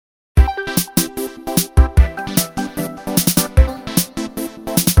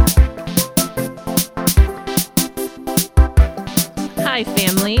Hi,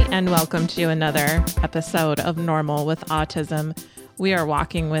 family, and welcome to another episode of Normal with Autism. We are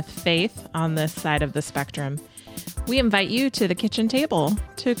walking with faith on this side of the spectrum. We invite you to the kitchen table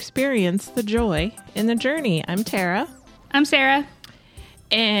to experience the joy in the journey. I'm Tara. I'm Sarah.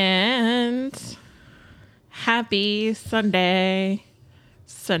 And happy Sunday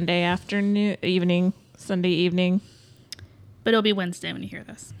afternoon, Sunday evening. But it'll be Wednesday when you hear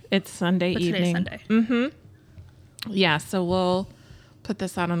this. It's Sunday but evening. Today's Sunday. Yeah, so we'll put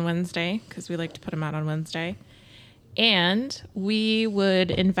this out on Wednesday because we like to put them out on Wednesday. And we would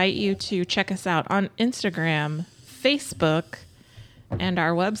invite you to check us out on Instagram, Facebook, and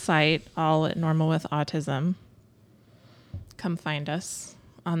our website, all at Normal with Autism. Come find us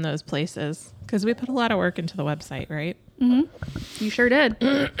on those places because we put a lot of work into the website, right? Mm-hmm. You sure did.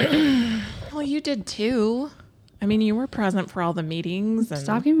 Well, you did too. I mean, you were present for all the meetings. And...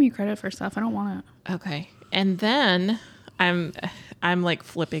 Stop giving me credit for stuff. I don't want it. Okay. And then I'm like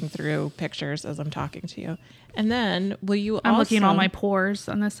flipping through pictures as I'm talking to you. And then will you I'm looking at all my pores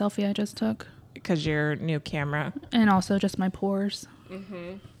on this selfie I just took. Because your new camera. And also just my pores.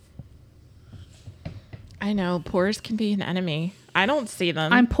 Mm-hmm. I know. Pores can be an enemy. I don't see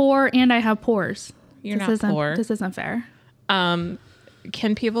them. I'm poor and I have pores. You're not poor. This isn't fair. Can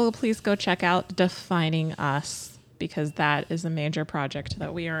people please go check out Defining Us? Because that is a major project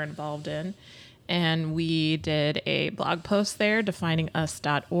that we are involved in. And we did a blog post there,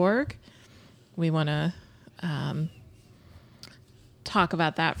 definingus.org. We want to talk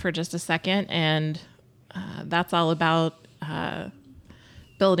about that for just a second. And that's all about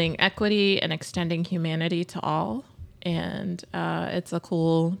building equity and extending humanity to all. And it's a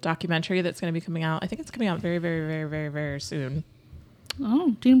cool documentary that's going to be coming out. I think it's coming out very, very, very, very, very soon.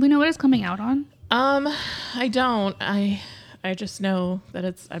 Oh, do we know what it's coming out on? I don't. I just know that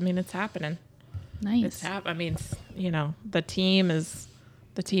it's happening. Nice. The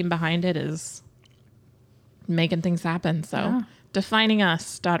team behind it is making things happen. So yeah.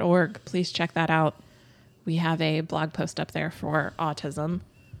 definingus.org, please check that out. We have a blog post up there for Autism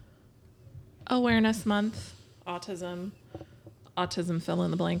Awareness Month, Autism fill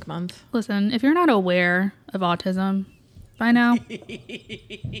in the blank month. Listen, if you're not aware of autism by now,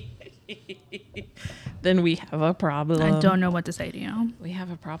 then we have a problem. I don't know what to say to you. We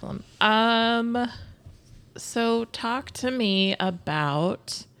have a problem. So talk to me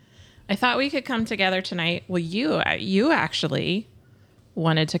about, I thought we could come together tonight. Well, you actually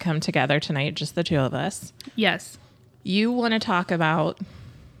wanted to come together tonight, just the two of us. Yes. You want to talk about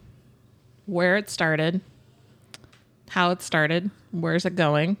where it started, how it started, where's it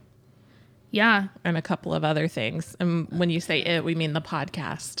going? Yeah. And a couple of other things. And when you say it, we mean the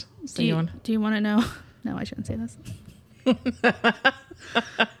podcast. So do you want to know? No, I shouldn't say this.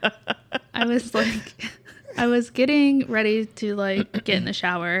 I was getting ready to get in the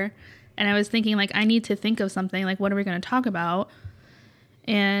shower, and I was thinking I need to think of something, what are we going to talk about?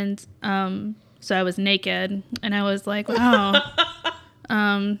 And so I was naked, and I was like, wow.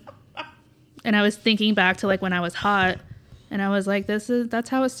 And I was thinking back to when I was hot, and I was like, that's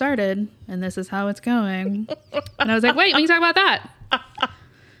how it started, and this is how it's going. And I was like, wait, we can talk about that.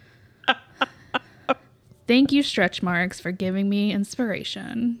 Thank you, stretch marks, for giving me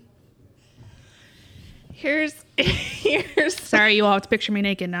inspiration. Here's Sorry, you all have to picture me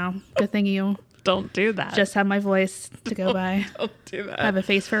naked now. Good thing you don't do that. Just have my voice to go by. Don't do that. I have a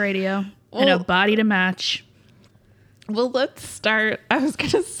face for radio and a body to match. Well, let's start. I was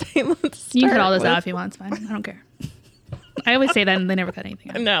gonna say let's start. You can cut all this out if you want. It's fine. I don't care. I always say that, and they never cut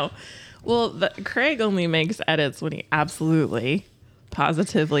anything out. No. Well, Craig only makes edits when he absolutely,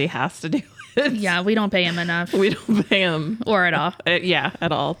 positively has to do it. Yeah, we don't pay him enough. We don't pay him. Or at all. Yeah,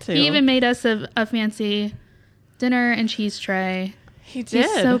 at all, too. He even made us a fancy dinner and cheese tray. He did.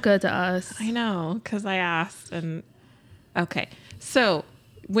 He's so good to us. I know, because I asked. And okay. So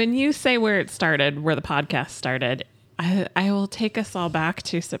when you say where it started, where the podcast started, I will take us all back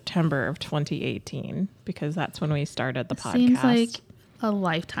to September of 2018, because that's when we started the podcast. Seems like a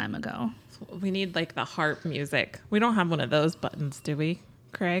lifetime ago. We need the harp music. We don't have one of those buttons, do we,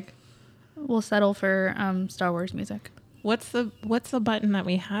 Craig? We'll settle for Star Wars music. What's the button that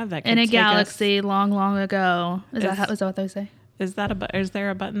we have that could in a take galaxy us, long, long ago? Is that what they say? Is there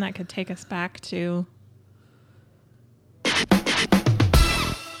a button that could take us back to?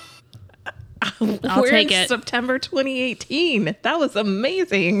 I'll take it. September 2018. That was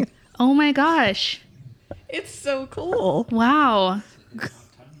amazing. Oh my gosh. It's so cool. Wow.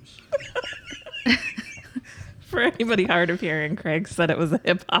 For anybody hard of hearing, Craig said it was a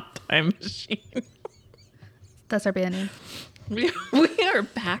hip hop time machine. That's our band name. We are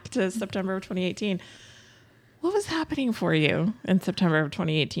back to September of 2018. What was happening for you in September of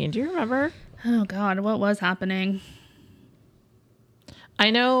 2018? Do you remember? Oh God, what was happening?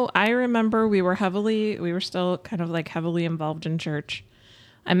 I remember we were still kind of like heavily involved in church.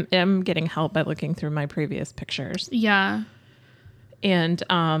 I'm getting help by looking through my previous pictures. Yeah. And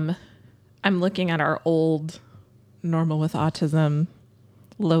I'm looking at our old Normal with Autism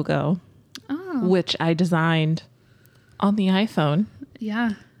logo, which I designed on the iPhone.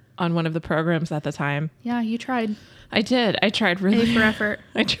 Yeah. On one of the programs at the time. Yeah, you tried. I did. I tried really A for effort.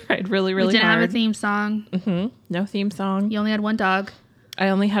 I tried really, really We didn't hard. have a theme song. Mm-hmm. No theme song. You only had one dog. I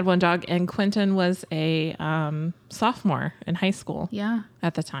only had one dog, and Quentin was a sophomore in high school. Yeah.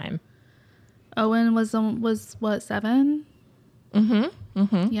 At the time. Owen was what, 7? Mm-hmm.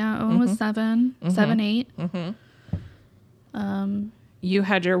 Mm-hmm. Yeah, Owen was 7, Mm-hmm. 7, 8. Mm-hmm. You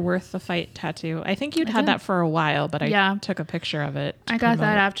had your Worth the Fight tattoo. I think you'd had did. that for a while, but I Yeah. took a picture of it. I got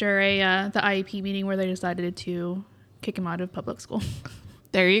that after the IEP meeting where they decided to kick him out of public school.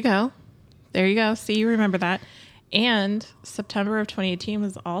 There you go. There you go. See, you remember that. And September of 2018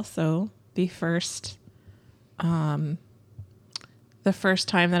 was also the first time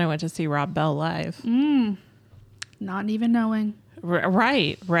that I went to see Rob Bell live. Not even knowing.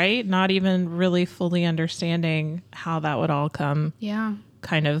 Right. Not even really fully understanding how that would all come Yeah.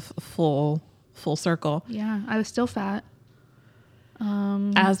 kind of full circle. Yeah. I was still fat.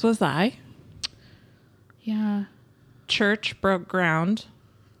 As was I. Yeah. Church broke ground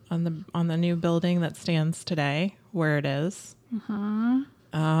on the new building that stands today where it is. There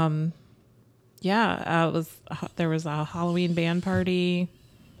was a Halloween band party,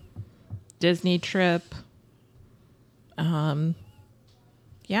 Disney trip.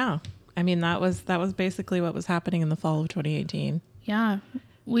 Yeah. I mean, that was basically what was happening in the fall of 2018. Yeah.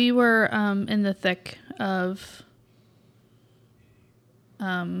 We were in the thick of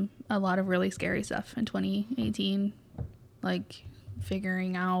a lot of really scary stuff in 2018, like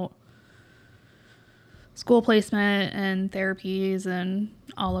figuring out school placement and therapies and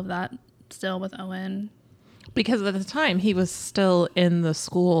all of that still with Owen. Because at the time he was still in the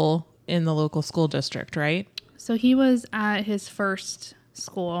school, in the local school district, right? So he was at his first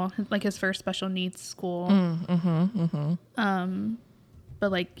school, like his first special needs school.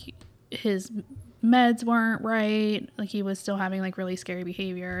 But like his meds weren't right. Like he was still having like really scary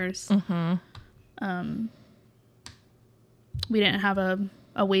behaviors. We didn't have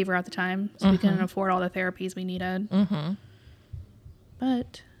a waiver at the time, so we couldn't afford all the therapies we needed.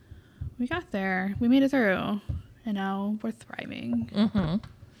 But we got there. We made it through, and now we're thriving.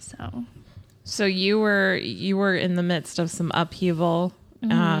 So you were in the midst of some upheaval,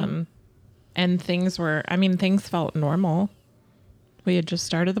 and things felt normal. We had just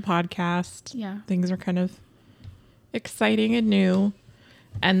started the podcast. Yeah. Things were kind of exciting and new.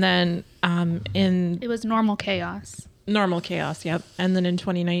 And then It was normal chaos. Normal chaos, yep. And then in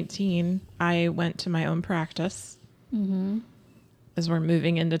 2019, I went to my own practice. As we're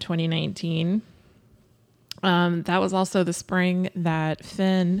moving into 2019. That was also the spring that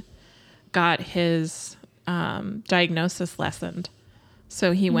Finn got his diagnosis lessened.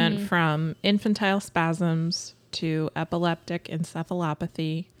 So he went from infantile spasms to epileptic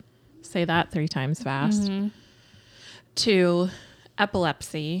encephalopathy, say that 3 times fast, to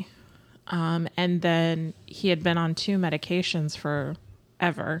epilepsy. And then he had been on 2 medications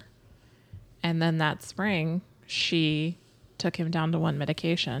forever. And then that spring, she took him down to 1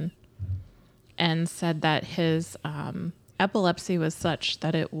 medication and said that his epilepsy was such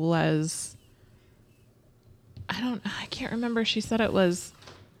that it was, I can't remember. She said it was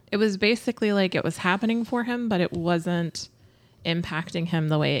basically like it was happening for him, but it wasn't impacting him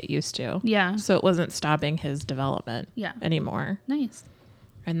the way it used to. Yeah. So it wasn't stopping his development anymore. Nice.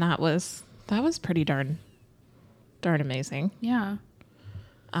 And that was pretty darn amazing. Yeah.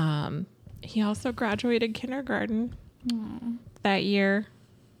 He also graduated kindergarten that year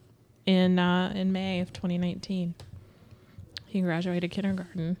in May of 2019. He graduated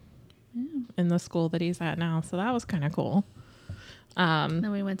kindergarten in the school that he's at now. So that was kind of cool.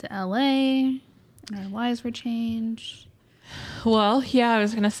 Then we went to LA and our lives were changed. Well, yeah, I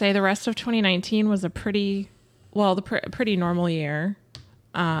was going to say the rest of 2019 was a pretty normal year.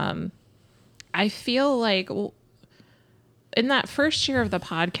 I feel like in that first year of the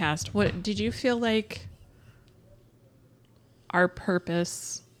podcast, what did you feel like our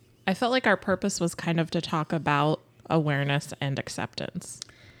purpose? I felt like our purpose was kind of to talk about awareness and acceptance.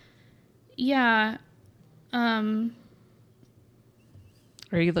 Yeah. Are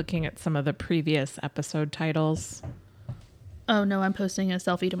you looking at some of the previous episode titles? Oh no, I'm posting a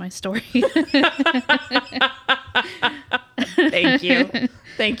selfie to my story. Thank you.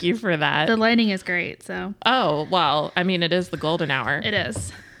 Thank you for that. The lighting is great. So. Oh, well, I mean, it is the golden hour. It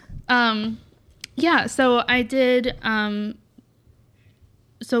is. Yeah. So I did.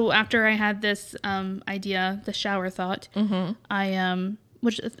 So after I had this idea, the shower thought, I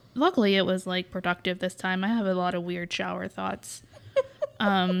which luckily it was like productive this time. I have a lot of weird shower thoughts.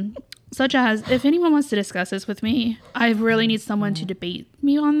 Such as, if anyone wants to discuss this with me, I really need someone to debate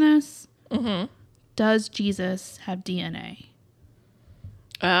me on this. Does Jesus have DNA?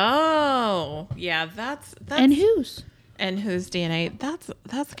 Oh, yeah, that's And whose? And whose DNA?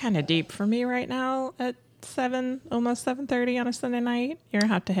 That's kind of deep for me right now at 7, almost 7:30 on a Sunday night. You're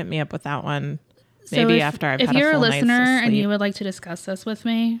gonna have to hit me up with that one. Maybe so after I've if had you're a a full listener night's and sleep. you would like to discuss this with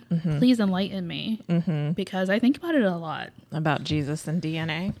me, please enlighten me because I think about it a lot. About Jesus and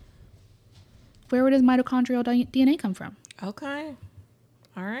DNA. Where does mitochondrial DNA come from? Okay.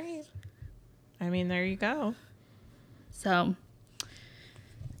 All right. I mean, there you go. So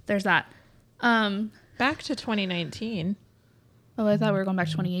there's that. Back to 2019. Oh, I thought we were going back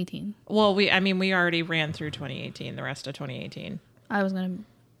to 2018. Well, we already ran through 2018, the rest of 2018. I was going to.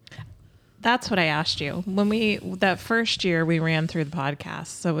 That's what I asked you. That first year we ran through the podcast,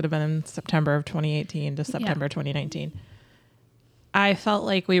 so it would have been in September of 2018 to September 2019. I felt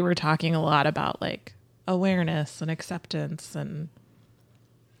like we were talking a lot about like awareness and acceptance and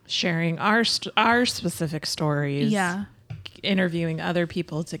sharing our specific stories. Yeah. Interviewing other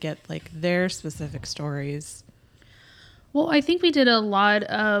people to get like their specific stories. Well, I think we did a lot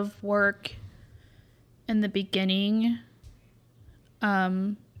of work in the beginning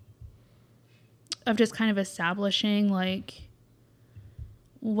of just kind of establishing like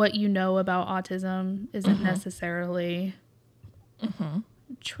what you know about autism isn't necessarily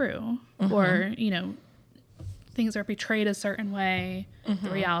true, or, you know, things are portrayed a certain way. The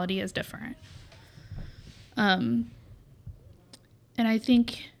reality is different. And I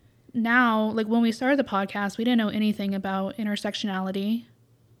think now, like when we started the podcast, we didn't know anything about intersectionality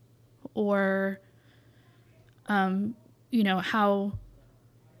or, you know, how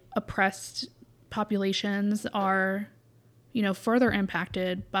oppressed populations are, you know, further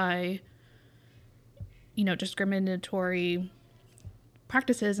impacted by, you know, discriminatory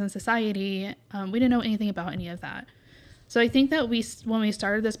practices in society. We didn't know anything about any of that. So I think that when we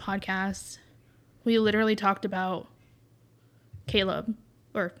started this podcast, we literally talked about Caleb,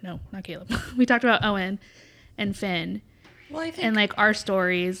 or no, not Caleb. We talked about Owen and Finn. Well, I think, and like our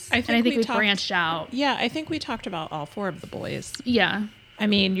stories. I think we branched out. Yeah, I think we talked about all 4 of the boys. Yeah. I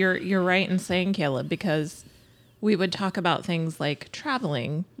mean, you're right in saying Caleb, because we would talk about things like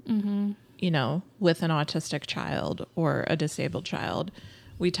traveling, you know, with an autistic child or a disabled child.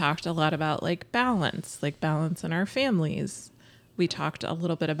 We talked a lot about like balance in our families. We talked a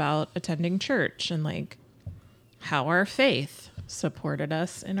little bit about attending church and like how our faith supported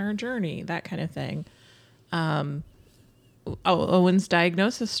us in our journey, that kind of thing. Owen's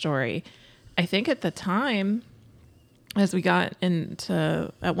diagnosis story. I think at the time, as we got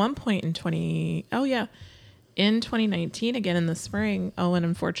into, at one point in 2019, again in the spring, Owen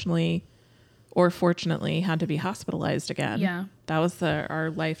unfortunately, or fortunately, had to be hospitalized again. Yeah. That was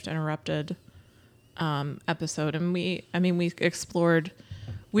our life interrupted episode. And we explored,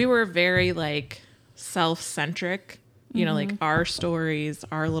 we were very like self-centric, you know, like our stories,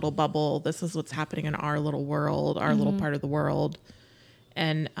 our little bubble. This is what's happening in our little world, our little part of the world.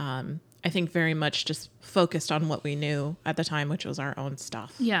 And I think very much just focused on what we knew at the time, which was our own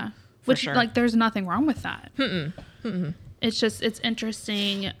stuff. Yeah. Which, sure. like, there's nothing wrong with that. It's just, it's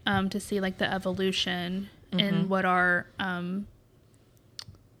interesting to see, like, the evolution in what our,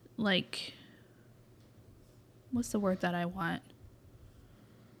 like, what's the word that I want?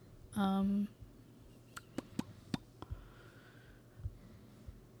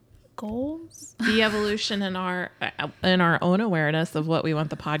 Goals? The evolution in our own awareness of what we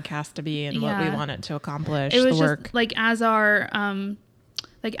want the podcast to be and what we want it to accomplish. It was the work. Just, like,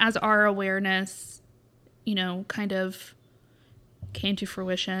 as our awareness, you know, kind of came to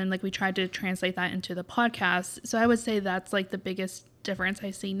fruition, like we tried to translate that into the podcast. So I would say that's like the biggest difference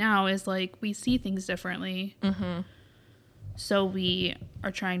I see now is like we see things differently. So we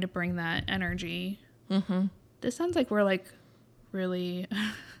are trying to bring that energy. This sounds like we're like really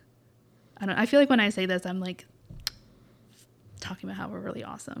I feel like when I say this, I'm like talking about how we're really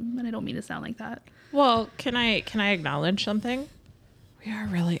awesome, and I don't mean to sound like that. Well, can I acknowledge something? We are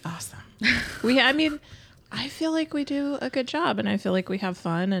really awesome. I feel like we do a good job, and I feel like we have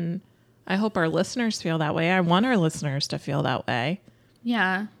fun, and I hope our listeners feel that way. I want our listeners to feel that way.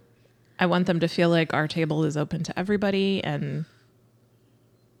 Yeah. I want them to feel like our table is open to everybody, and,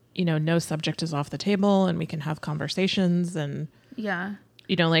 you know, no subject is off the table, and we can have conversations, and Yeah.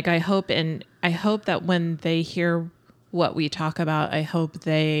 You know, like I hope that when they hear what we talk about, I hope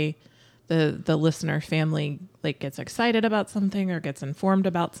the listener family like gets excited about something or gets informed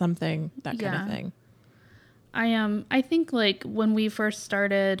about something, that kind of thing. I think like when we first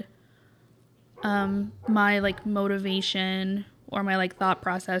started, my like motivation or my like thought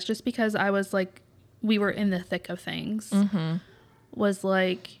process, just because I was like, we were in the thick of things, was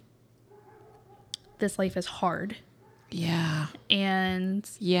like, this life is hard. Yeah. And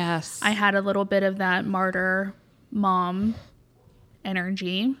yes, I had a little bit of that martyr mom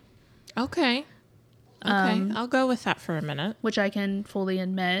energy. Okay. I'll go with that for a minute. Which I can fully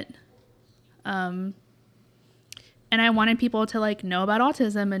admit. And I wanted people to like know about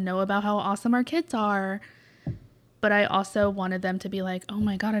autism and know about how awesome our kids are. But I also wanted them to be like, oh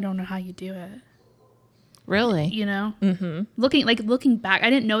my God, I don't know how you do it. Really? You know? Mm-hmm. Looking back, I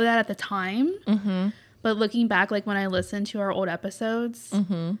didn't know that at the time. Mm-hmm. But looking back, like when I listened to our old episodes,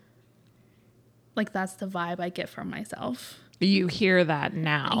 like that's the vibe I get from myself. You hear that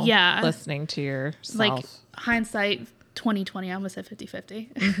now. Yeah. Listening to yourself. Like hindsight 2020, I almost said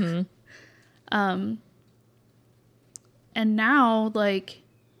 50-50. Mm-hmm. And now, like,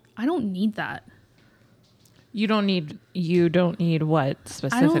 I don't need that. You don't need what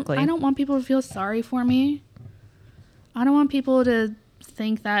specifically? I don't want people to feel sorry for me. I don't want people to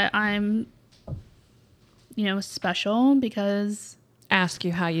think that I'm, you know, special because... Ask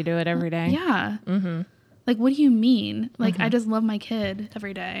you how you do it every day. Yeah. Mm-hmm. Like, what do you mean? Like, I just love my kid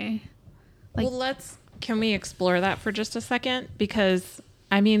every day. Like, well, can we explore that for just a second? Because,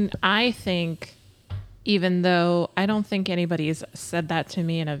 I mean, I think, even though I don't think anybody's said that to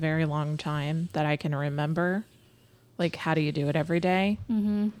me in a very long time that I can remember, like, how do you do it every day?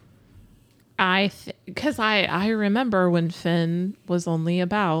 Mm-hmm. Because I remember when Finn was only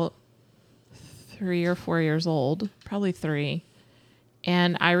about 3 or 4 years old, probably 3.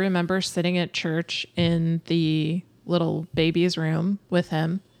 And I remember sitting at church in the little baby's room with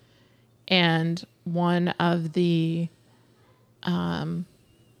him. And one of the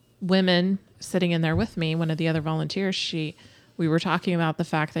women sitting in there with me, one of the other volunteers, we were talking about the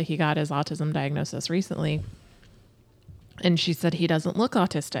fact that he got his autism diagnosis recently. And she said he doesn't look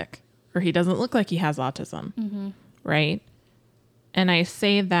autistic, or he doesn't look like he has autism. Mm-hmm. Right? And I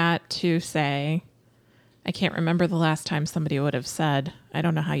say that to say... I can't remember the last time somebody would have said, I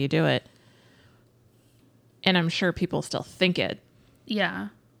don't know how you do it. And I'm sure people still think it. Yeah.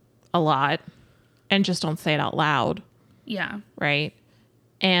 A lot. And just don't say it out loud. Yeah. Right?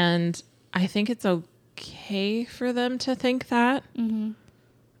 And I think it's okay for them to think that. Mm-hmm.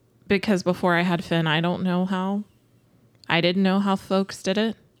 Because before I had Finn, I didn't know how folks did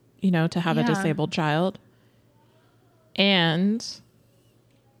it, you know, to have a disabled child. And...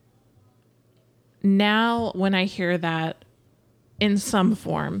 now, when I hear that in some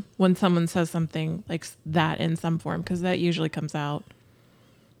form, when someone says something like that in some form, because that usually comes out,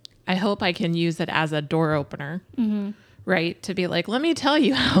 I hope I can use it as a door opener, right? To be like, let me tell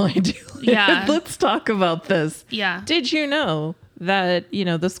you how I do it. Yeah. Let's talk about this. Yeah. Did you know that, you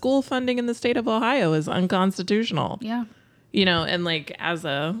know, the school funding in the state of Ohio is unconstitutional? Yeah. You know, and like as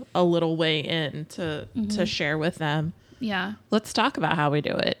a little way in to share with them. Yeah. Let's talk about how we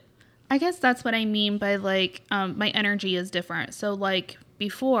do it. I guess that's what I mean by like, my energy is different. So like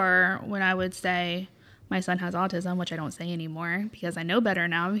before, when I would say my son has autism, which I don't say anymore because I know better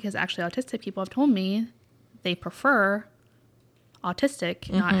now, because actually autistic people have told me they prefer autistic,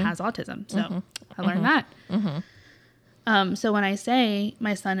 not has autism. So I learned that. So when I say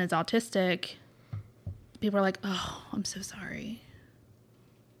my son is autistic, people are like, oh, I'm so sorry.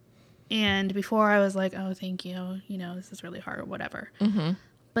 And before I was like, oh, thank you. You know, this is really hard or whatever.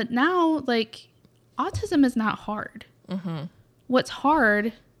 But now, like, autism is not hard. What's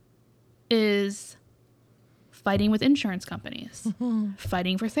hard is fighting with insurance companies,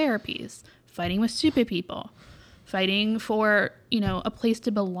 fighting for therapies, fighting with stupid people, fighting for, you know, a place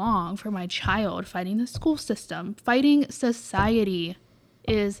to belong for my child, fighting the school system, fighting society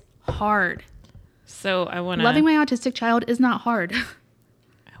is hard. So loving my autistic child is not hard.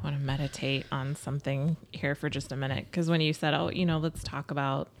 I want to meditate on something here for just a minute. Because when you said, oh, you know, let's talk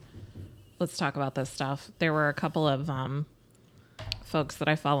about this stuff. There were a couple of folks that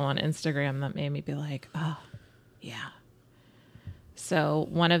I follow on Instagram that made me be like, oh, yeah. So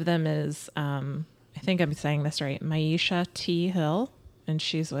one of them is, I think I'm saying this right, Maisha T. Hill. And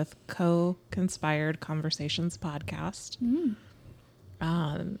she's with Co-Conspired Conversations podcast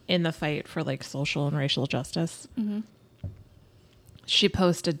in the fight for like social and racial justice. She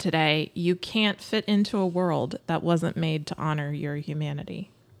posted today, you can't fit into a world that wasn't made to honor your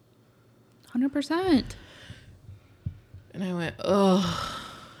humanity. 100%. And I went, oh,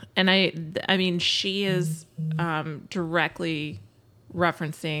 And I mean, she is directly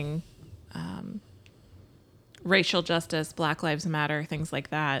referencing racial justice, Black Lives Matter, things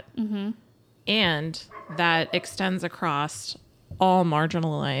like that. Mm-hmm. And that extends across all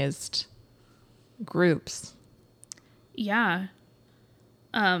marginalized groups. Yeah.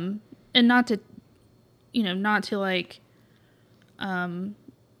 And not to, not to like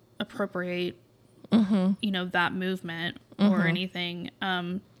appropriate, that movement or anything.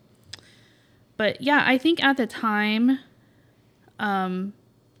 But yeah, I think at the time, I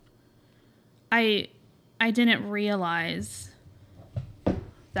didn't realize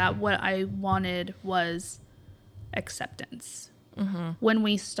that what I wanted was acceptance. When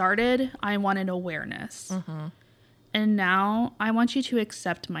we started, I wanted awareness. And now I want you to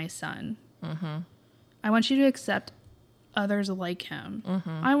accept my son. I want you to accept others like him.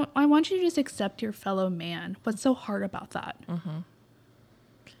 I want you to just accept your fellow man. What's so hard about that?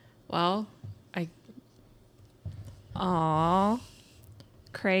 Well,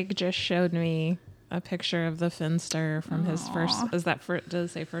 Craig just showed me a picture of the Finster from his first, does it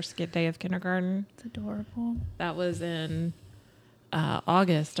say first day of kindergarten? It's adorable. That was in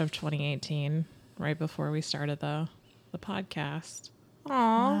August of 2018, right before we started the podcast. Aww.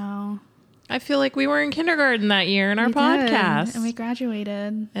 Wow. I feel like we were in kindergarten that year in our podcast. And we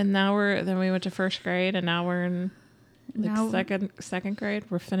graduated. And now then we went to first grade, and now we're in second grade.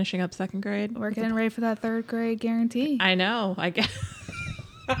 We're finishing up second grade. We're getting ready for that third grade guarantee. I know. I guess.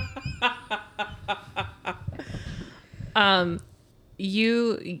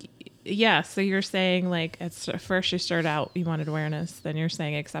 So you're saying like at first you start out, you wanted awareness, then you're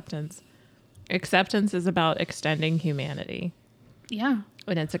saying acceptance. Acceptance is about extending humanity. Yeah.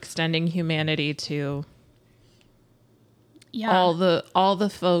 And it's extending humanity to all the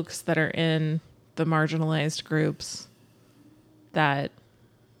folks that are in the marginalized groups that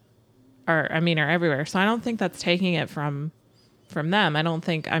are everywhere. So I don't think that's taking it from them. I don't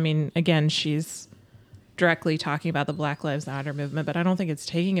think, again, she's directly talking about the Black Lives Matter movement, but I don't think it's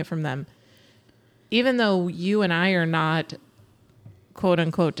taking it from them. Even though you and I are not quote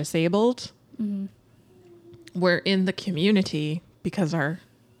unquote disabled, we're in the community because our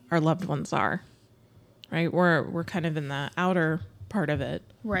loved ones are, right? We're kind of in the outer part of it.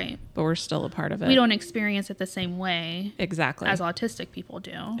 Right. But we're still a part of it. We don't experience it the same way. Exactly. As autistic people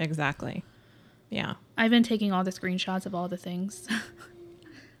do. Exactly. Yeah. I've been taking all the screenshots of all the things.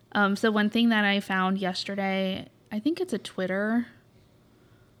 So one thing that I found yesterday, I think it's a Twitter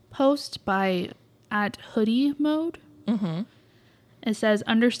post by @hoodie-mode. It says,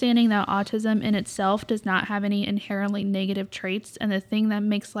 understanding that autism in itself does not have any inherently negative traits, and the thing that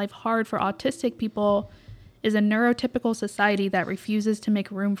makes life hard for autistic people is a neurotypical society that refuses to make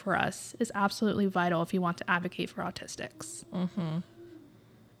room for us, is absolutely vital if you want to advocate for autistics.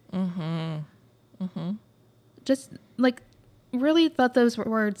 Just, like, really let those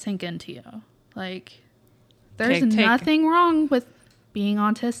words sink into you. Like, there's nothing wrong with being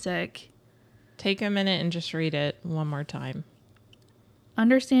autistic. Take a minute and just read it one more time.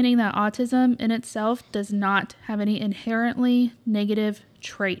 Understanding that autism in itself does not have any inherently negative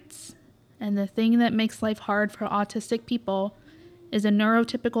traits. And the thing that makes life hard for autistic people is a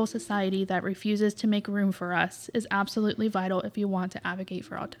neurotypical society that refuses to make room for us is absolutely vital if you want to advocate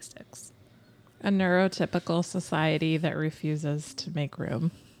for autistics. A neurotypical society that refuses to make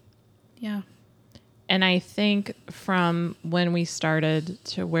room. Yeah. And I think from when we started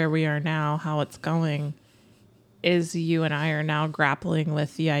to where we are now, how it's going, is you and I are now grappling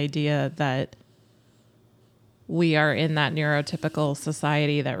with the idea that we are in that neurotypical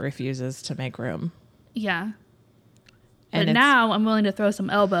society that refuses to make room. Yeah. And but now I'm willing to throw some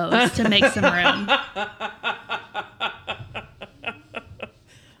elbows to make some room.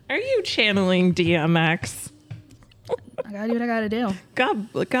 Are you channeling DMX? I gotta do what I gotta do.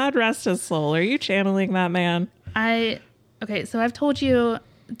 God rest his soul. Are you channeling that man? Okay, so I've told you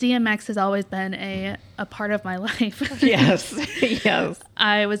DMX has always been a part of my life. Yes. Yes.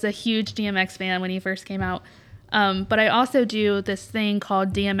 I was a huge DMX fan when he first came out. But I also do this thing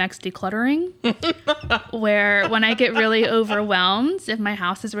called DMX decluttering, where when I get really overwhelmed, if my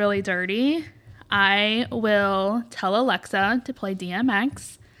house is really dirty, I will tell Alexa to play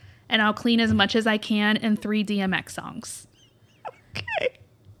DMX, and I'll clean as much as I can in 3 DMX songs. Okay.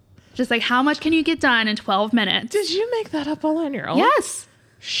 Just like, how much can you get done in 12 minutes? Did you make that up all on your own? Yes.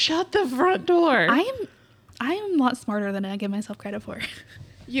 Shut the front door. I am a lot smarter than I give myself credit for.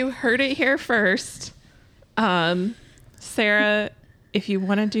 You heard it here first. Sarah, if you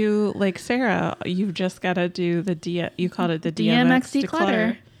want to do like Sarah, you've just got to do you called it the DMX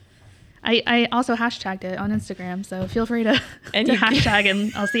declutter. I also hashtagged it on Instagram, so feel free to, And to you- hashtag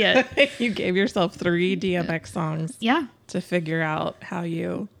and I'll see it. You gave yourself 3 DMX songs Yeah. to figure out how to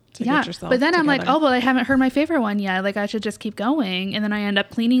Yeah. get yourself But then I'm like, together. oh, well, I haven't heard my favorite one yet. Like, I should just keep going. And then I end up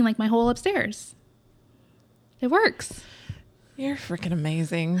cleaning like my whole upstairs. It works. You're freaking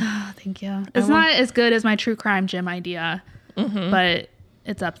amazing. Oh, thank you. It's not as good as my true crime gym idea, but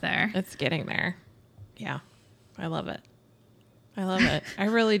it's up there. It's getting there. Yeah. I love it. I love it. I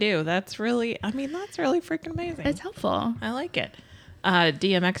really do. That's really freaking amazing. It's helpful. I like it.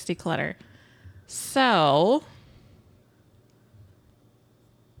 DMX declutter. So,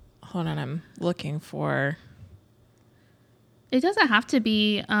 hold on. I'm looking for. It doesn't have to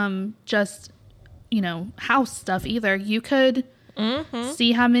be just, house stuff either. You could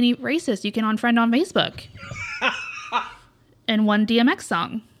see how many racists you can unfriend on Facebook and one DMX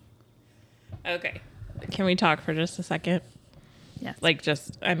song. Okay. Can we talk for just a second? Yes.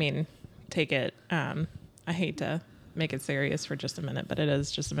 Take it. I hate to make it serious for just a minute, but it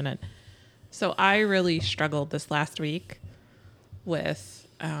is just a minute. So I really struggled this last week with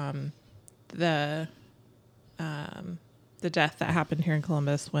the death that happened here in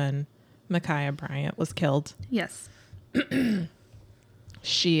Columbus when Ma'Khia Bryant was killed. Yes.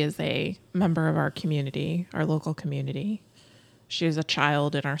 She is a member of our community, our local community. She is a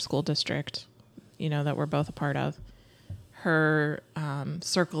child in our school district, that we're both a part of. Her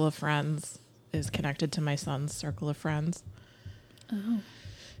circle of friends is connected to my son's circle of friends. Oh.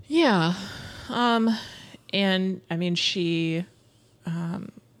 Yeah. She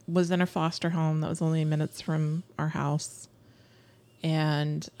was in a foster home that was only minutes from our house.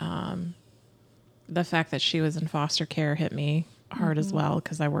 And the fact that she was in foster care hit me hard as well,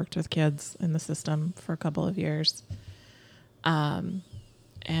 because I worked with kids in the system for a couple of years. I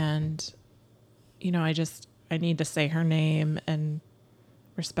need to say her name and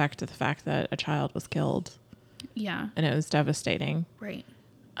respect the fact that a child was killed. Yeah. And it was devastating. Right.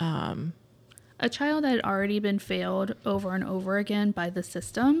 A child that had already been failed over and over again by the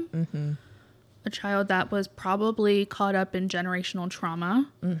system. Mm-hmm. A child that was probably caught up in generational trauma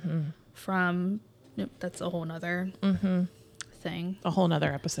from, that's a whole nother thing. A whole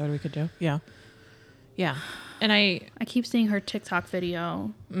nother episode we could do. Yeah. Yeah. And I keep seeing her TikTok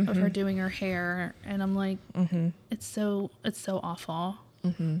video of her doing her hair, and I'm like, it's so awful.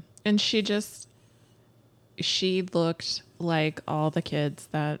 And she looked like all the kids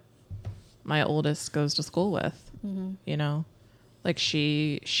that my oldest goes to school with, like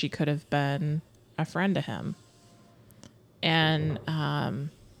she could have been a friend to him. And,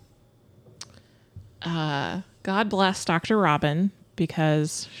 God bless Dr. Robin,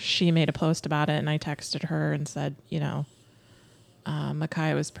 because she made a post about it, and I texted her and said,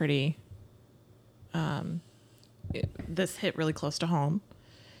 Ma'Khia was pretty, this hit really close to home.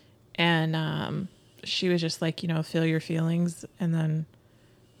 And she was just like, feel your feelings, and then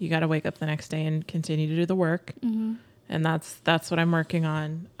you got to wake up the next day and continue to do the work. And that's what I'm working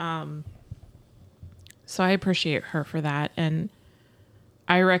on. So I appreciate her for that. And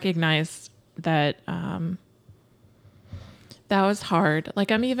I recognize that that was hard. Like,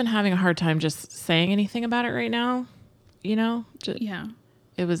 I'm even having a hard time just saying anything about it right now. Yeah.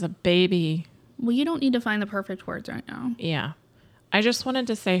 It was a baby. Well, you don't need to find the perfect words right now. Yeah. I just wanted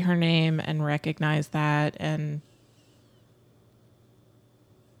to say her name and recognize that. And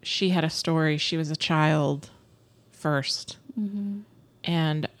she had a story. She was a child first.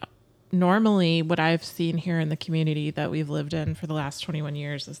 And normally what I've seen here in the community that we've lived in for the last 21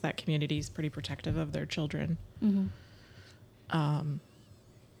 years is that community is pretty protective of their children.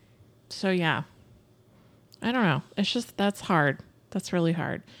 So yeah, I don't know. It's just, that's hard. That's really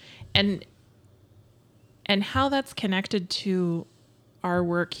hard. And how that's connected to our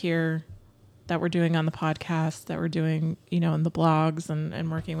work here that we're doing on the podcast, that we're doing, in the blogs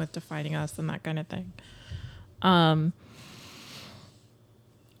and working with Defining Us and that kind of thing.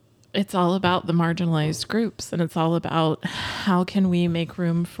 It's all about the marginalized groups, and it's all about how can we make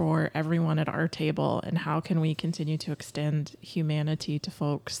room for everyone at our table, and how can we continue to extend humanity to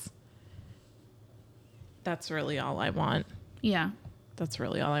folks. That's really all I want. Yeah. That's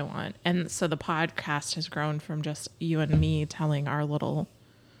really all I want. And so the podcast has grown from just you and me telling our little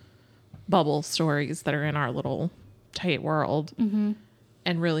bubble stories that are in our little tight world, and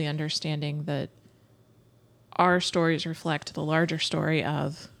really understanding that our stories reflect the larger story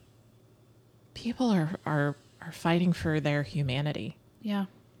of people are fighting for their humanity. Yeah.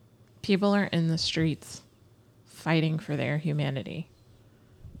 People are in the streets fighting for their humanity.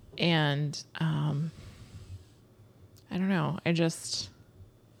 And I don't know. I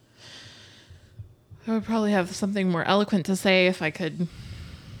would probably have something more eloquent to say if I could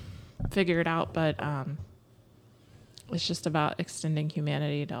figure it out, but it's just about extending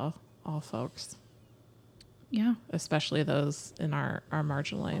humanity to all folks, Yeah. especially those in our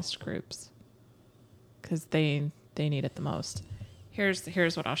marginalized groups, because they need it the most.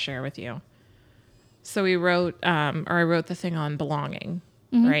 Here's what I'll share with you. So we wrote, or I wrote the thing on belonging,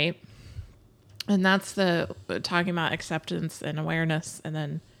 right? And that's talking about acceptance and awareness. And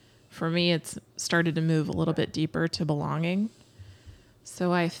then for me, it's started to move a little bit deeper to belonging.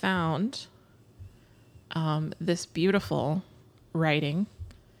 So I found this beautiful writing.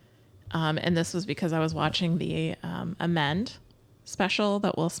 And this was because I was watching the Amend special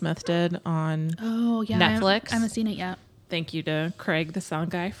that Will Smith did on Oh, yeah. Netflix. I haven't seen it yet. Thank you to Craig, the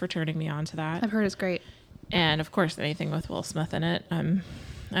sound guy, for turning me on to that. I've heard it's great. And of course, anything with Will Smith in it, I'm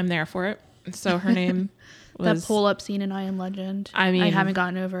there for it. So her name was That pull-up scene in I Am Legend. I mean, I haven't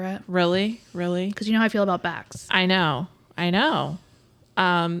gotten over it. really. Because you know how I feel about backs. I know.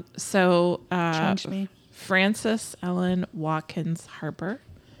 So Changed me. Frances Ellen Watkins Harper,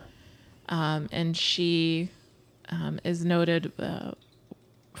 and she is noted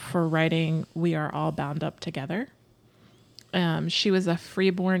for writing "We Are All Bound Up Together." She was a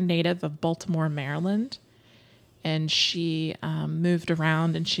freeborn native of Baltimore, Maryland, and she moved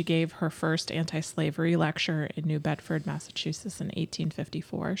around, and she gave her first anti-slavery lecture in New Bedford, Massachusetts in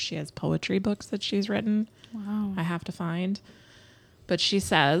 1854. She has poetry books that she's written. Wow. I have to find. But she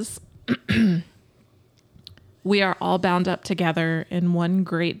says, "We are all bound up together in one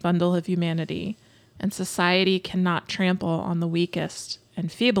great bundle of humanity, and society cannot trample on the weakest and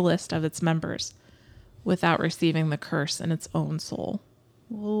feeblest of its members without receiving the curse in its own soul."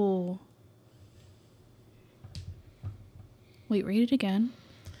 Whoa. Wait, read it again.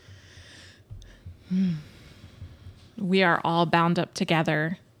 We are all bound up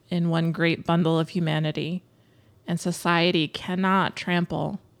together in one great bundle of humanity, and society cannot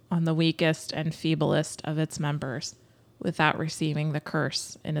trample on the weakest and feeblest of its members without receiving the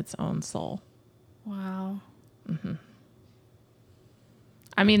curse in its own soul. Wow.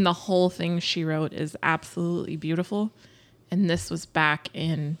 I mean, the whole thing she wrote is absolutely beautiful. And this was back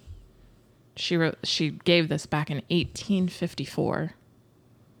in, she gave this back in 1854,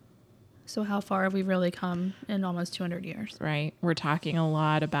 So how far have we really come in almost 200 years? right? We're talking a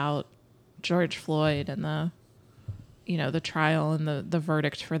lot about George Floyd and the trial and the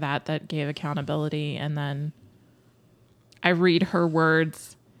verdict for that gave accountability. And then I read her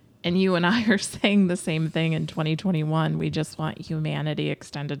words, and you and I are saying the same thing in 2021. We just want humanity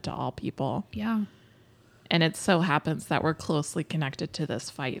extended to all people. Yeah. And it so happens that we're closely connected to this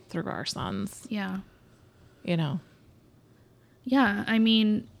fight through our sons, Yeah. you know. Yeah. I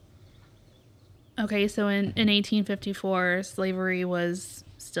mean, okay, so in 1854, slavery was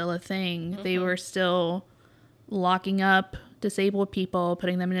still a thing. They were still locking up disabled people,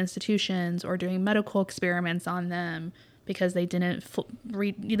 putting them in institutions, or doing medical experiments on them because they didn't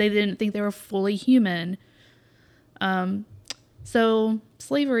they didn't think they were fully human. So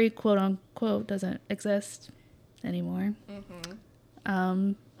slavery, quote unquote, doesn't exist anymore.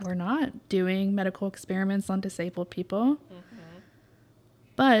 We're not doing medical experiments on disabled people.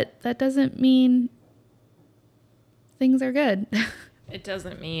 But that doesn't mean things are good. It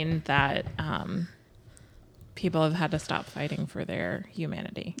doesn't mean that people have had to stop fighting for their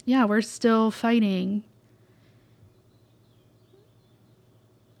humanity. Yeah, we're still fighting.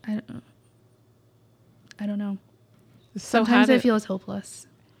 I don't know. So Sometimes I feel it's hopeless.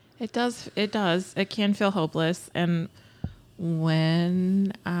 It does. It can feel hopeless. And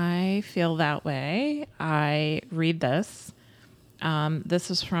when I feel that way, I read this.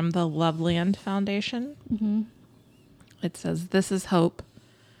 This is from the Loveland Foundation. Mm-hmm. It says, "This is hope.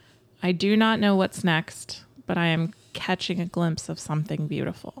 I do not know what's next, but I am catching a glimpse of something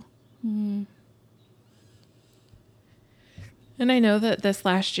beautiful." Mm-hmm. And I know that this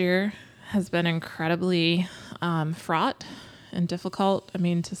last year has been incredibly fraught and difficult, I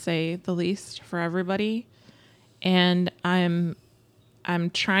mean, to say the least, for everybody. And I'm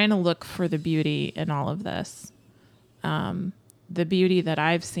trying to look for the beauty in all of this. The beauty that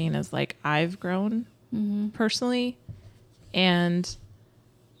I've seen is like I've grown personally, and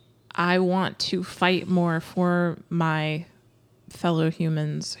I want to fight more for my fellow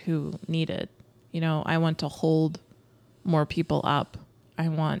humans who need it. You know, I want to hold more people up. I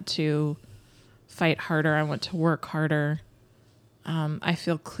want to fight harder. I want to work harder. I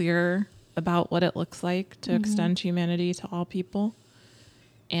feel clear about what it looks like to extend humanity to all people.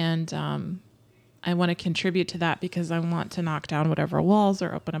 And I want to contribute to that because I want to knock down whatever walls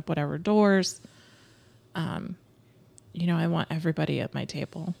or open up whatever doors. You know, I want everybody at my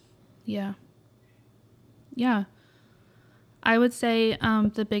table. Yeah. Yeah. I would say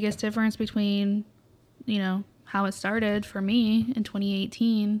the biggest difference between, how it started for me in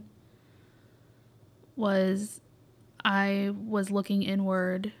 2018 was I was looking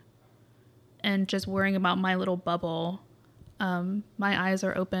inward and just worrying about my little bubble. My eyes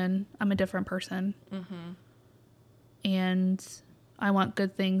are open. I'm a different person. Mm-hmm. And I want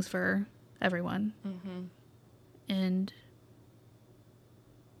good things for everyone. Mm-hmm. And,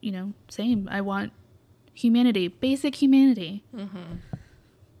 same. I want humanity, basic humanity. Mm-hmm.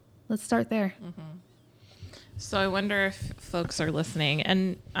 Let's start there. Mm-hmm. So I wonder if folks are listening,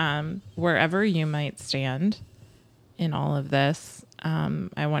 and wherever you might stand in all of this,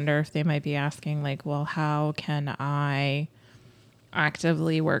 I wonder if they might be asking, like, well, how can I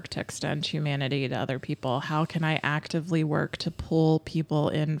actively work to extend humanity to other people? How can I actively work to pull people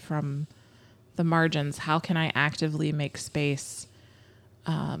in from the margins? How can I actively make space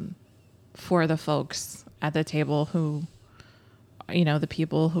for the folks at the table who, the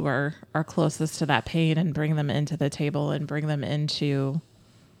people who are closest to that pain, and bring them into the table and bring them into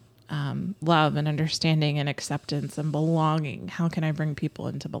love and understanding and acceptance and belonging? How can I bring people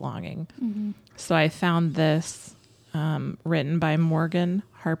into belonging? Mm-hmm. So I found this written by Morgan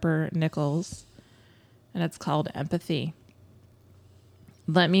Harper Nichols, and it's called Empathy.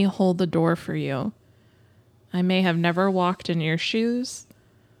 Let me hold the door for you. I may have never walked in your shoes,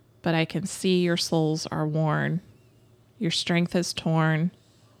 but I can see your soles are worn. Your strength is torn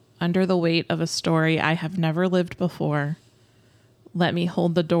under the weight of a story I have never lived before. Let me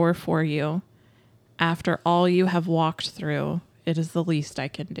hold the door for you. After all you have walked through, it is the least I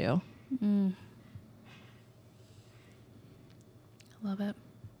can do. Mm. Love it.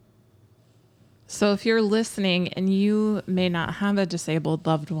 So if you're listening and you may not have a disabled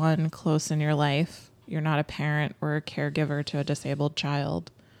loved one close in your life, you're not a parent or a caregiver to a disabled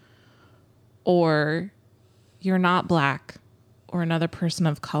child, or you're not Black or another person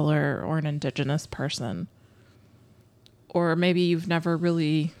of color or an Indigenous person, or maybe you've never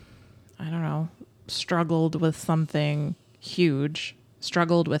really, struggled with something huge,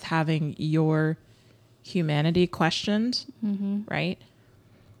 struggled with having your humanity questioned, mm-hmm. right?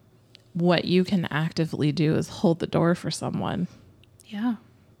 What you can actively do is hold the door for someone. Yeah.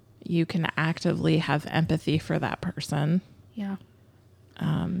 You can actively have empathy for that person. Yeah.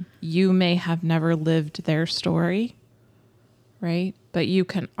 You may have never lived their story, right? But you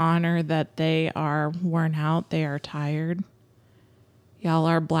can honor that they are worn out. They are tired. Y'all,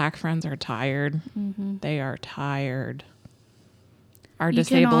 our Black friends are tired. Mm-hmm. They are tired. Our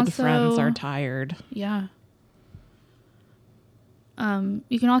disabled friends are tired. Yeah.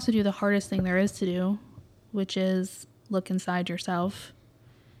 You can also do the hardest thing there is to do, which is look inside yourself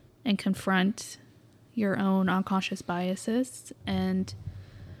and confront your own unconscious biases and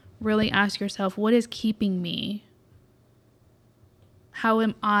really ask yourself, what is keeping me? How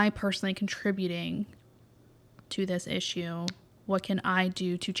am I personally contributing to this issue? What can I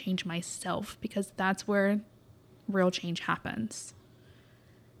do to change myself? Because that's where real change happens.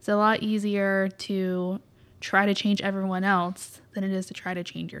 It's a lot easier to try to change everyone else than it is to try to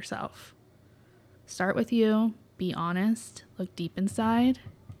change yourself. Start with you. Be honest. Look deep inside.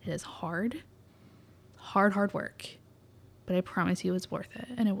 It is hard. Hard work. But I promise you it's worth it,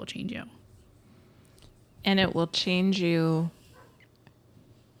 and it will change you. And it will change you.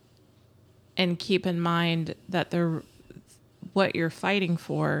 And keep in mind that what you're fighting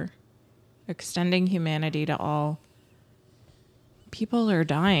for, extending humanity to all, people are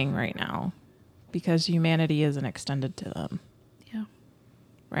dying right now because humanity isn't extended to them. Yeah.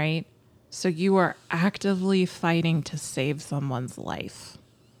 Right? So you are actively fighting to save someone's life.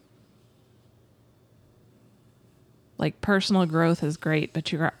 Like, personal growth is great,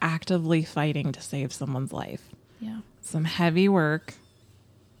 but you are actively fighting to save someone's life. Yeah. Some heavy work.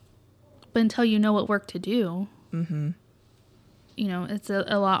 But until you know what work to do, mm-hmm. It's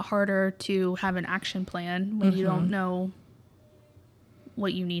a lot harder to have an action plan when mm-hmm. you don't know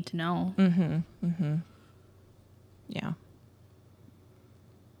what you need to know. Mm-hmm. Mm-hmm. Yeah.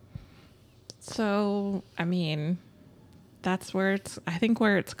 So, that's where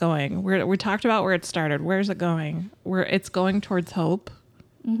where it's going. We talked about where it started. Where's it going? It's going towards hope.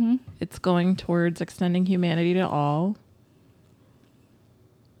 Mm-hmm. It's going towards extending humanity to all.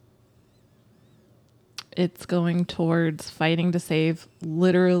 It's going towards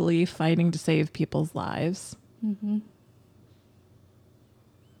literally fighting to save people's lives. Mm-hmm.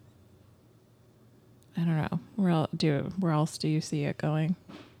 I don't know. Where else do you see it going?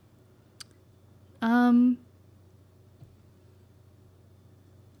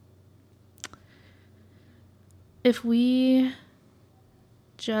 If we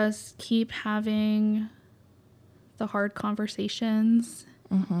just keep having the hard conversations,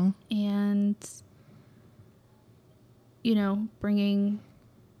 and, you know,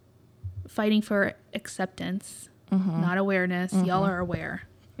 fighting for acceptance, not awareness. Y'all are aware.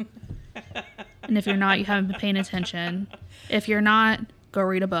 And if you're not, you haven't been paying attention. If you're not, go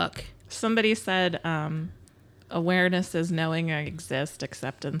read a book. Somebody said, awareness is knowing I exist.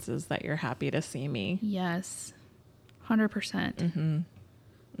 Acceptance is that you're happy to see me. Yes. 100%.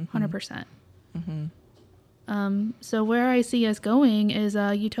 100%. So where I see us going is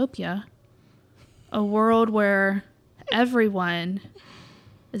a utopia. A world where everyone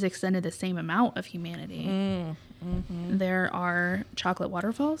is extended the same amount of humanity. There are chocolate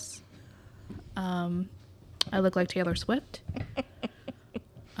waterfalls. I look like Taylor Swift.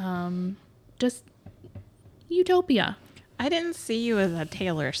 Just utopia. I didn't see you as a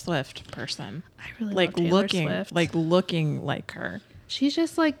Taylor Swift person. I really love Taylor Swift. Looking like her. She's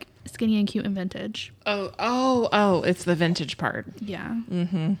just like skinny and cute and vintage. Oh, it's the vintage part. Yeah.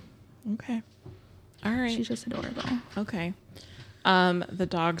 Okay. All right. She's just adorable. Okay. The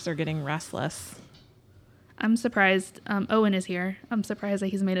dogs are getting restless. I'm surprised. Owen is here. I'm surprised that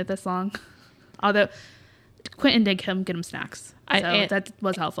he's made it this long. Although Quentin did come get him snacks. So that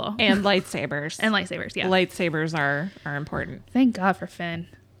was helpful. And lightsabers. And lightsabers, yeah. Lightsabers are important. Thank God for Finn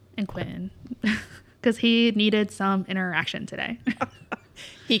and Quentin. Because he needed some interaction today.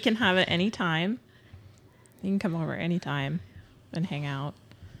 He can have it anytime. He can come over anytime and hang out.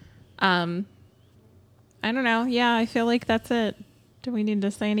 I don't know. Yeah, I feel like that's it. Do we need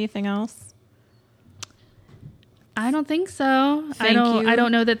to say anything else? I don't think so. I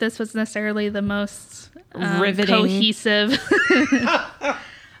don't know that this was necessarily the most riveting, cohesive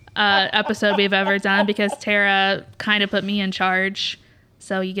episode we've ever done, because Tara kind of put me in charge.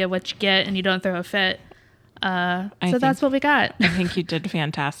 So you get what you get and you don't throw a fit. So that's what we got. I think you did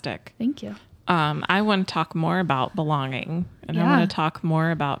fantastic. Thank you. I want to talk more about belonging, and I want to talk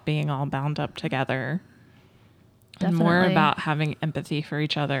more about being all bound up together. And more about having empathy for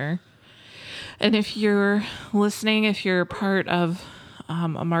each other. And if you're listening, if you're part of a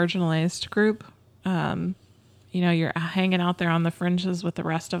marginalized group, you know, you're hanging out there on the fringes with the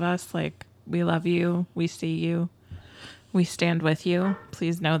rest of us, like, we love you, we see you, we stand with you.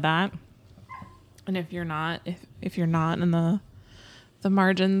 Please know that. And if you're not, if you're not in the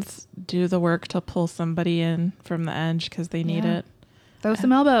margins, do the work to pull somebody in from the edge, because they need it. Throw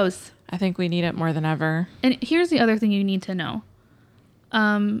some elbows. I think we need it more than ever. And here's the other thing you need to know.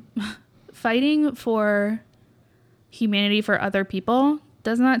 Fighting for humanity for other people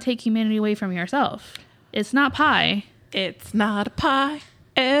does not take humanity away from yourself. It's not pie. It's not a pie.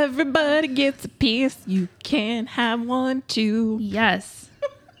 Everybody gets a piece. You can have one too. Yes.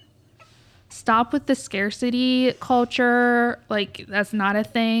 Stop with the scarcity culture. Like, that's not a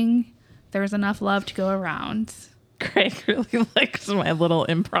thing. There's enough love to go around. Craig really likes my little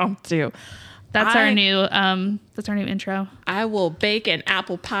impromptu. That's our new intro. I will bake an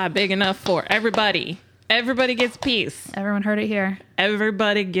apple pie big enough for everybody. Everybody gets a piece. Everyone heard it here.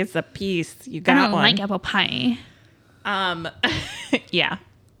 Everybody gets a piece. You got one. I don't like apple pie. Yeah.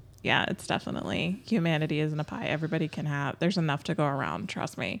 Yeah, it's definitely, humanity isn't a pie. Everybody can have, there's enough to go around.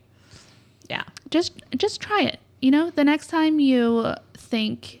 Trust me. Yeah. Just try it. You know, the next time you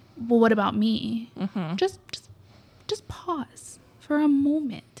think, well, what about me? Just pause for a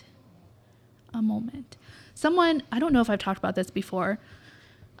moment. Someone, I don't know if I've talked about this before,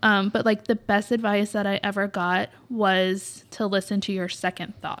 but like the best advice that I ever got was to listen to your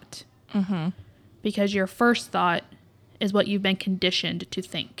second thought. Because your first thought is what you've been conditioned to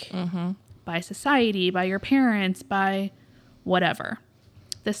think by society, by your parents, by whatever.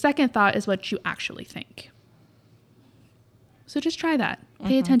 The second thought is what you actually think. So just try that.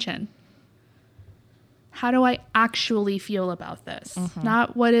 Pay attention. How do I actually feel about this?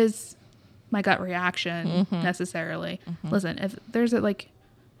 Not what is my gut reaction necessarily. Listen, if there's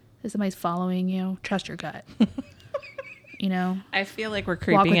if somebody's following you, trust your gut. You know, I feel like we're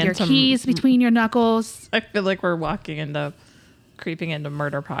creeping walk with into your keys between your knuckles. I feel like we're creeping into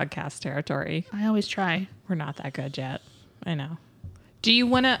murder podcast territory. I always try. We're not that good yet. I know. Do you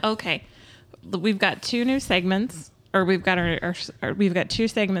want to? Okay, we've got two new segments, or we've got we've got two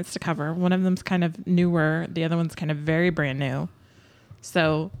segments to cover. One of them's kind of newer. The other one's kind of very brand new.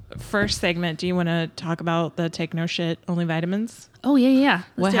 So, first segment, do you want to talk about the Take No Shit Only Vitamins? Oh, yeah.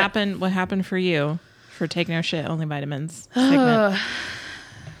 What happened? What happened for you for Take No Shit Only Vitamins segment?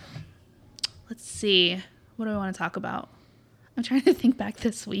 Let's see. What do I want to talk about? I'm trying to think back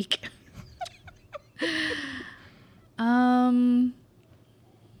this week. I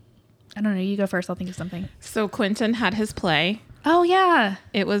don't know. You go first. I'll think of something. So Quentin had his play Oh, yeah.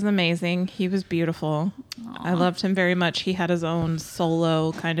 It was amazing. He was beautiful. I loved him very much. He had his own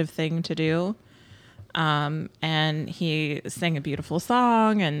solo kind of thing to do. And he sang a beautiful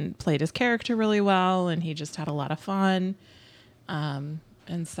song and played his character really well. And he just had a lot of fun. And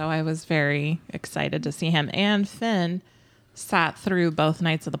so I was very excited to see him. And Finn sat through both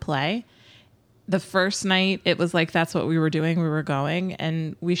nights of the play. The first night, it was like, that's what we were doing. We were going.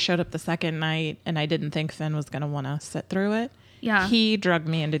 And we showed up the second night, and I didn't think Finn was going to want to sit through it. Yeah. He drugged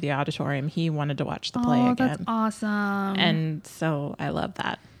me into the auditorium. He wanted to watch the play again. That's awesome. And so I love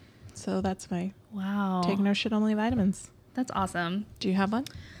that. So that's my wow. take no shit, only vitamins. That's awesome. Do you have one?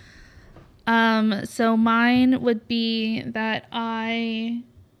 So mine would be that I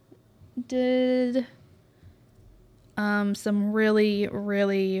did some really,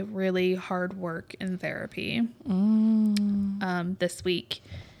 really, really hard work in therapy this week.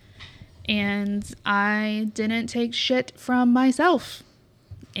 And I didn't take shit from myself.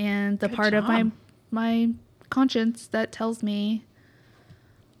 And the Good part job. of my conscience that tells me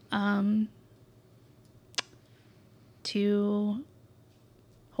to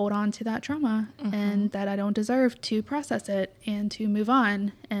hold on to that trauma and that I don't deserve to process it and to move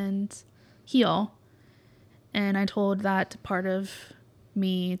on and heal. And I told that part of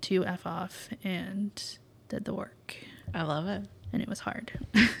me to F off and did the work. I love it. And it was hard.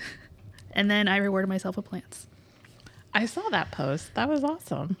 And then I rewarded myself with plants. I saw that post. That was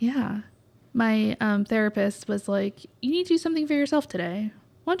awesome. Yeah. My therapist was like, you need to do something for yourself today.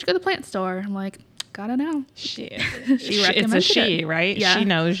 Why don't you go to the plant store? I'm like, gotta know. She She it's a recommended she, it. right? Yeah. She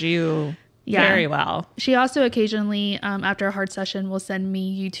knows you Yeah. very well. She also occasionally, after a hard session, will send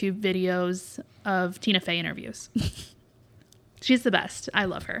me YouTube videos of Tina Fey interviews. She's the best. I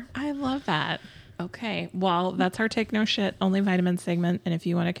love her. I love that. Okay. Well, that's our Take No Shit, Only Vitamin segment. And if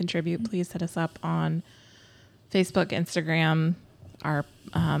you want to contribute, please hit us up on Facebook, Instagram, our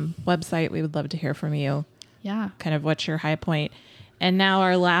website. We would love to hear from you. Yeah. Kind of what's your high point. And now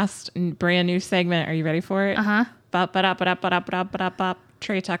our last brand new segment. Are you ready for it? Uh-huh. Bop.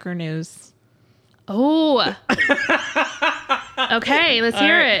 Trey Tucker news. Oh. Okay, let's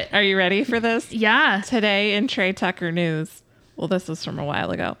hear All right. it. Are you ready for this? Yeah. Today in Trey Tucker news. Well, this was from a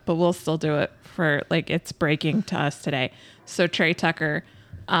while ago, but we'll still do it for like it's breaking to us today. So Trey Tucker,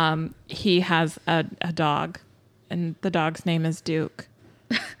 he has a dog, and the dog's name is Duke.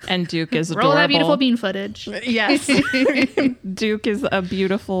 And Duke is adorable. Roll that beautiful bean footage. Yes. Duke is a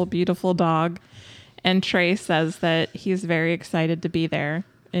beautiful, beautiful dog. And Trey says that he's very excited to be there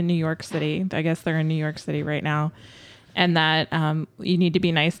in New York City. I guess they're in New York City right now. And that you need to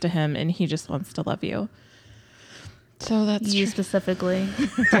be nice to him, and he just wants to love you. So that's You specifically,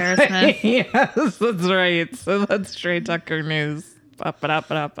 Tara Smith. Yes, that's right. So that's Trey Tucker news. Up.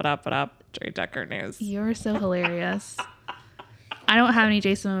 Trey Tucker news. You're so hilarious. I don't have any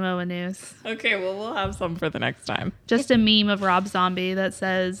Jason Momoa news. Okay, well, we'll have some for the next time. Just a meme of Rob Zombie that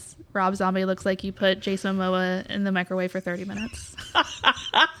says, Rob Zombie looks like you put Jason Momoa in the microwave for 30 minutes.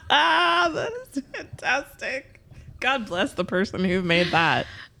 That is fantastic. God bless the person who made that.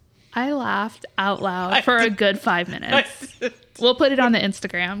 I laughed out loud for a good 5 minutes. We'll put it on the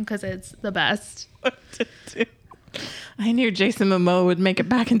Instagram because it's the best. I knew Jason Momoa would make it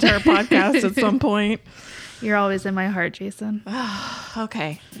back into our podcast at some point. You're always in my heart, Jason.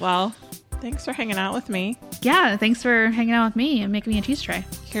 Okay, well, thanks for hanging out with me. Yeah, thanks for hanging out with me and making me a cheese tray.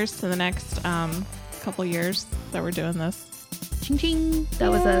 Here's to the next couple years that we're doing this. Ching ching. That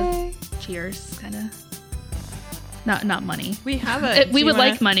was a cheers, kind of. Not money. We have a. We would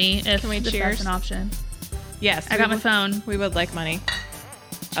like money if, Can we if cheers? that's an option. Yes, I got my phone. We would like money.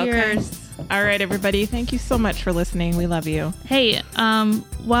 Cheers. Okay. All right, everybody. Thank you so much for listening. We love you. Hey,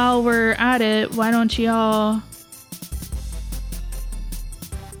 while we're at it, why don't y'all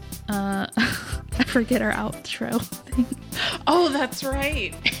I forget our outro thing. Oh, that's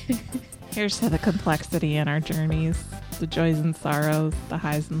right. Here's to the complexity in our journeys, the joys and sorrows, the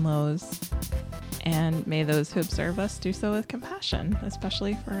highs and lows. And may those who observe us do so with compassion,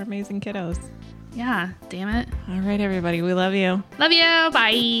 especially for our amazing kiddos. Yeah, damn it. All right, everybody. We love you. Love you.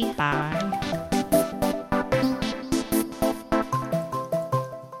 Bye. Bye.